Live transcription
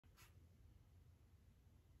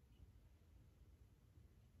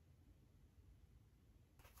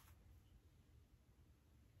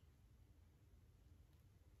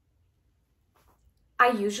I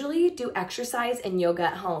usually do exercise and yoga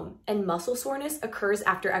at home, and muscle soreness occurs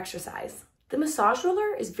after exercise. The massage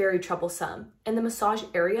roller is very troublesome, and the massage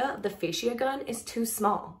area of the fascia gun is too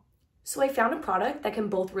small. So I found a product that can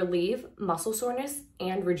both relieve muscle soreness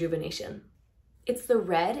and rejuvenation. It's the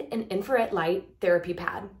red and infrared light therapy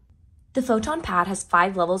pad. The Photon pad has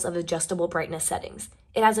 5 levels of adjustable brightness settings.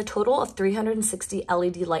 It has a total of 360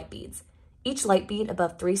 LED light beads. Each light bead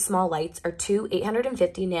above 3 small lights are 2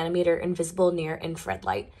 850 nanometer invisible near infrared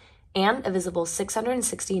light and a visible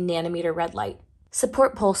 660 nanometer red light.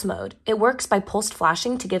 Support pulse mode. It works by pulsed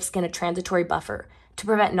flashing to give skin a transitory buffer to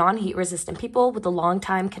prevent non-heat resistant people with a long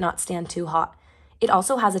time cannot stand too hot. It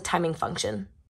also has a timing function.